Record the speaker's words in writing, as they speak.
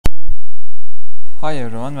Hi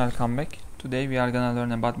everyone, welcome back. Today we are gonna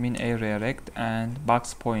learn about minAreaRect and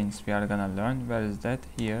boxPoints. We are gonna learn where is that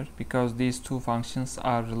here, because these two functions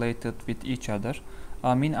are related with each other.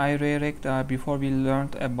 minAreaRect, before we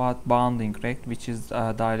learned about boundingRect, which is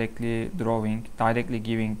directly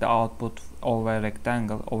giving the output over a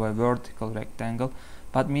rectangle, over a vertical rectangle.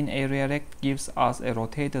 But minAreaRect gives us a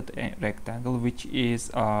rotated rectangle, which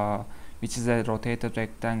is a rotated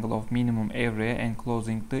rectangle of minimum area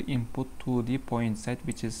enclosing the input to the point set,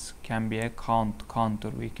 which can be a counter,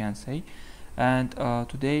 we can say. And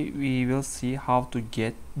today we will see how to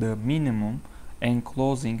get the minimum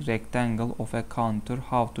enclosing rectangle of a counter,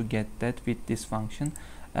 how to get that with this function.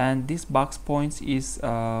 And this boxPoints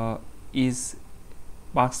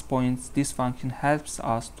this function helps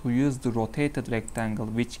us to use the rotated rectangle,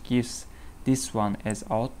 which gives this one as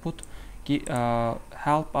output.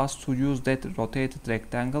 Help us to use that rotated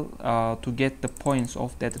rectangle to get the points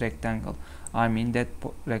of that rectangle. I mean that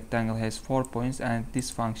rectangle has 4 points, and this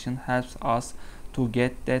function helps us to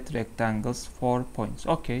get that rectangle's 4 points.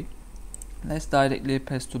 Okay, let's directly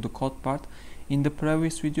pass to the code part. In the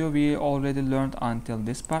previous video we already learned until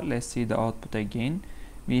this part. Let's see the output again.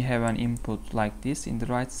 We have an input like this in the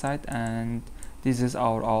right side, and this is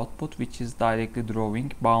our output, which is directly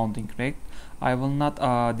drawing boundingRect. I will not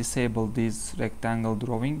disable this rectangle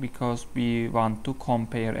drawing because we want to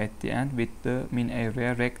compare at the end with the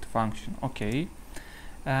minAreaRect function. Okay,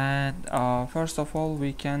 and first of all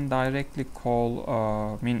we can directly call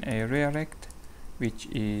minAreaRect, which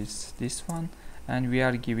is this one, and we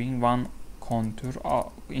are giving one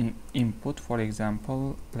contour in input. For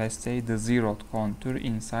example, let's say the zeroed contour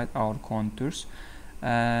inside our contours,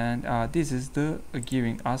 and this is the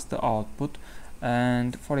giving us the output.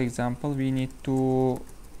 And for example, we need to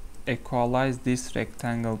equalize this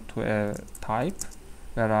rectangle to a type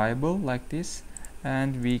variable like this,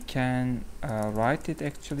 and we can write it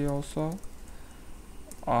actually also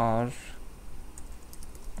r,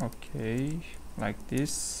 okay, like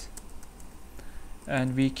this,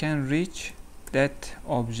 and we can reach that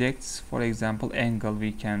objects, for example angle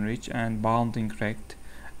we can reach, and boundingRect,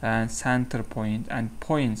 and center point, and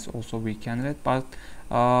points also we can read. But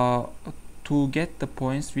to get the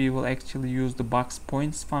points we will actually use the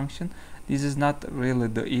boxPoints function. This is not really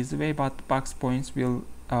the easy way, but boxPoints will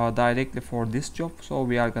directly for this job, so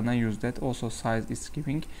we are gonna use that. Also size is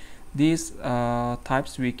giving these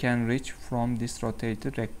types we can reach from this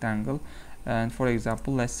rotated rectangle. And for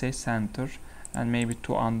example, let's say center, and maybe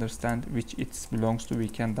to understand which it belongs to, we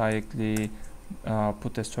can directly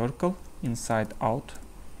put a circle inside out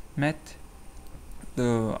met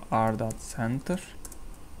the r dot center,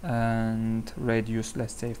 and radius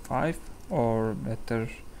let's say 5 or better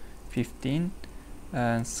 15,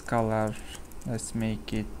 and scalar let's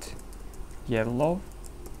make it yellow,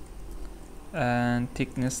 and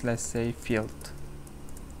thickness let's say filled,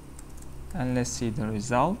 and let's see the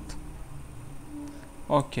result.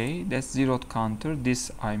 Okay, that's zeroed counter,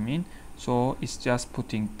 this I mean, so it's just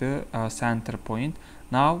putting the center point.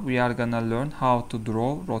 Now we are gonna learn how to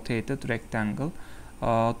draw rotated rectangle.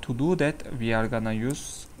 To do that we are gonna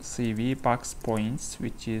use CV boxPoints,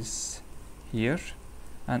 which is here,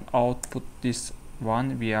 and output this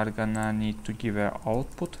one we are gonna need to give a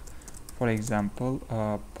output. For example,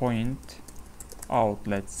 point out,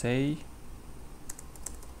 let's say.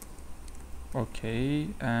 Okay,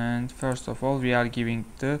 and first of all we are giving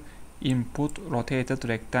the input rotated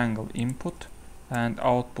rectangle input, and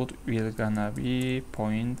output will gonna be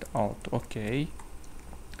point out. Okay,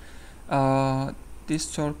 this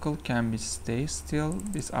circle can be stay still.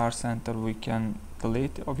 This R center we can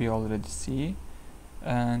delete, we already see.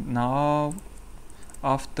 And now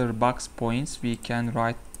after boxPoints we can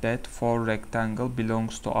write that for rectangle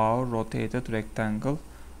belongs to our rotated rectangle.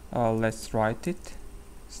 Let's write it.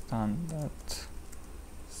 Standard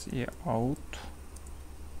cout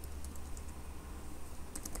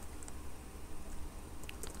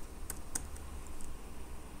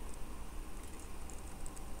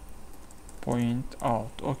point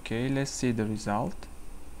out. Okay, let's see the result.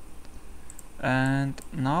 And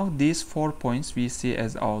now these 4 points we see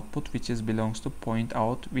as output, which is belongs to point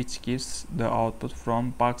out, which gives the output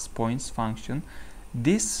from boxPoints function.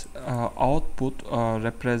 This output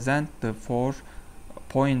represent the 4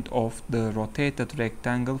 point of the rotated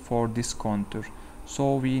rectangle for this contour.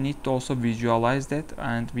 So we need to also visualize that,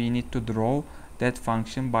 and we need to draw that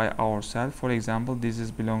function by ourselves. For example, this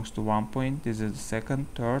is belongs to 1 point, this is the second,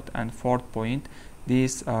 third, and fourth point.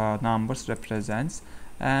 These numbers represents,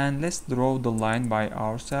 and let's draw the line by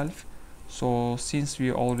ourselves. So since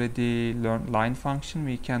we already learned line function,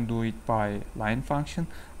 we can do it by line function,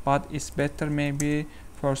 but it's better maybe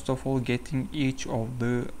first of all getting each of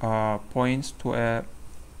the points to a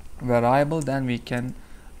variable, then we can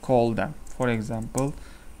call them. For example,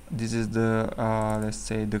 this is the let's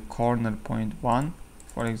say the corner point 1.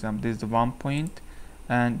 For example, this is the 1 point,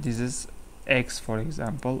 and this is x, for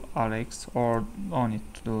example, rx, or no need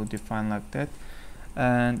to define like that.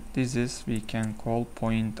 And this is, we can call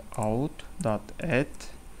point out dot add.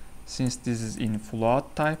 Since this is in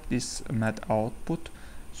float type, this met output,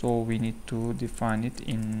 so we need to define it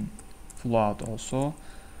in float also.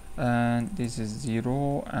 And this is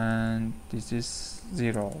 0 and this is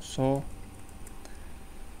 0 also.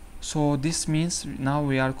 So this means now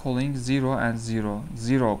we are calling 0 and 0,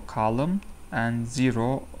 0 column and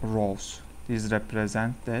 0 rows. This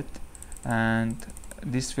represent that, and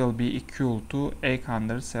this will be equal to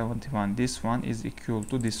 871. This one is equal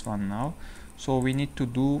to this one now. So we need to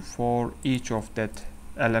do for each of that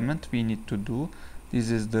element, we need to do. This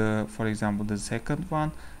is the, for example, the second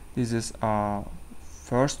one. This is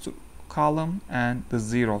first column and the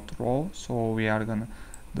 0th row. So we are gonna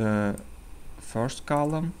the first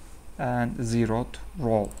column and 0th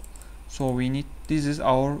row. So we need, this is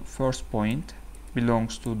our first point,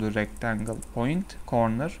 belongs to the rectangle point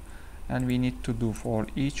corner, and we need to do for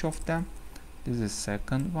each of them. This is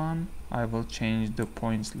second one. I will change the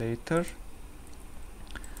points later.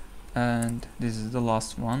 And this is the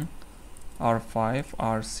last one, R5,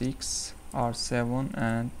 R6, R7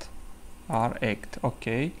 and R8.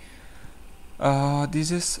 Okay,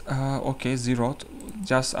 this is okay, 0th.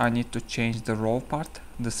 Just I need to change the row part.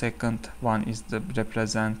 The second one is the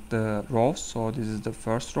represent the rows, so this is the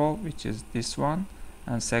first row, which is this one,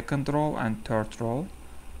 and second row and third row.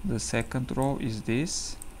 The second row is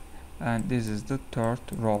this, and this is the third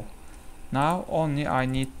row. Now only I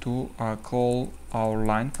need to call our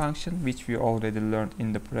line function, which we already learned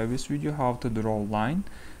in the previous video, how to draw line.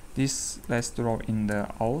 This let's draw in the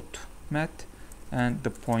out method, and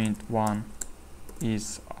the point 1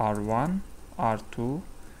 is R1, R2,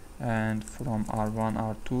 and from R1,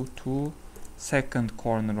 R2 to second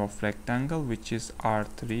corner of rectangle, which is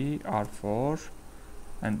R3, R4,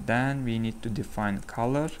 and then we need to define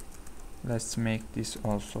color. Let's make this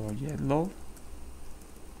also yellow,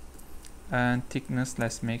 and thickness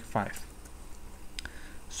let's make 5.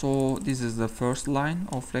 So this is the first line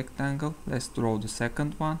of rectangle. Let's draw the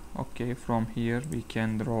second one. Okay, from here we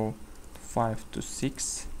can draw 5 to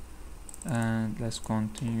 6, and let's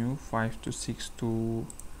continue 5 to 6 to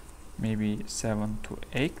maybe 7 to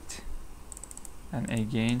 8, and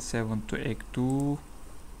again 7 to 8 to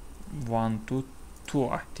 1 to 2,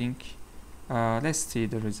 I think. Let's see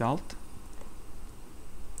the result.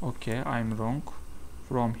 Okay, I'm wrong.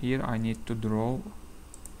 From here I need to draw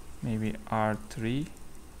maybe R3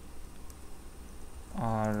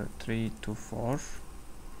 to 4,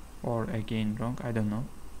 or again wrong, I don't know.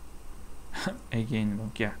 Again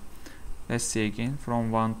wrong, yeah. Let's see again, from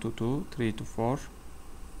 1 to 2, 3 to 4.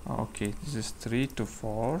 Okay, this is 3 to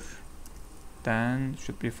 4, then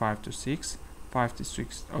should be 5 to 6, 5 to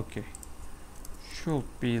 6. Okay, should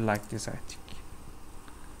be like this, I think.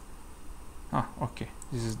 Okay,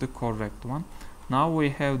 this is the correct one. Now we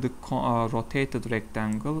have the rotated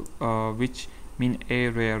rectangle, which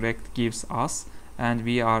minAreaRect gives us, and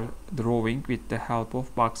we are drawing with the help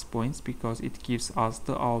of boxPoints, because it gives us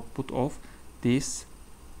the output of this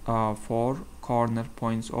 4 corner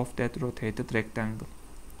points of that rotated rectangle.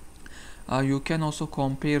 You can also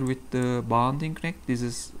compare with the boundingRect. This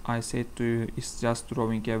is, I said to you, is just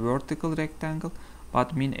drawing a vertical rectangle,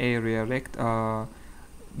 but minAreaRect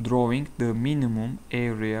drawing the minimum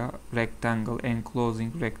area rectangle,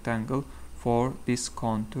 enclosing rectangle for this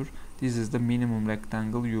contour. This is the minimum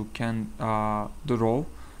rectangle you can draw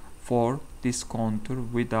for this contour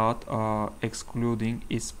without excluding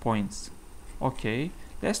its points. Okay,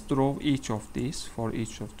 let's draw each of these. For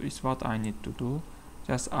each of these, what I need to do,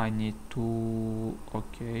 just I need to,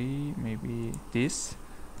 okay, maybe this,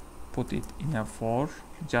 put it in a 4,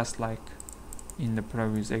 just like in the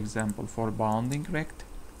previous example for boundingRect.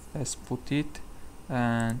 Let's put it,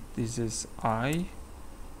 and this is I.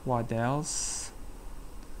 What else?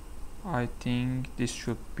 I think this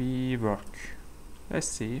should be work. Let's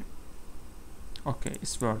see. Okay,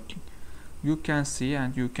 it's working. You can see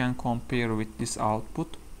and you can compare with this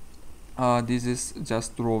output. This is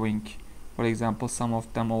just drawing, for example, some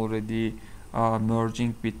of them already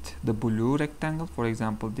merging with the blue rectangle, for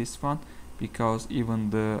example this one, because even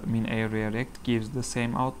the minAreaRect gives the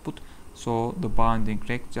same output, so the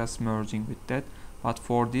boundingRect just merging with that. But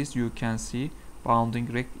for this you can see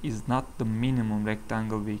boundingRect is not the minimum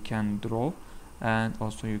rectangle we can draw, and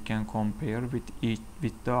also you can compare with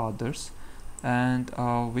the others. And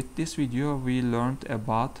with this video we learned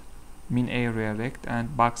about minAreaRect and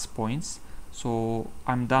boxPoints. So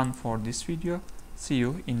I'm done for this video. See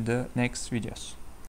you in the next videos.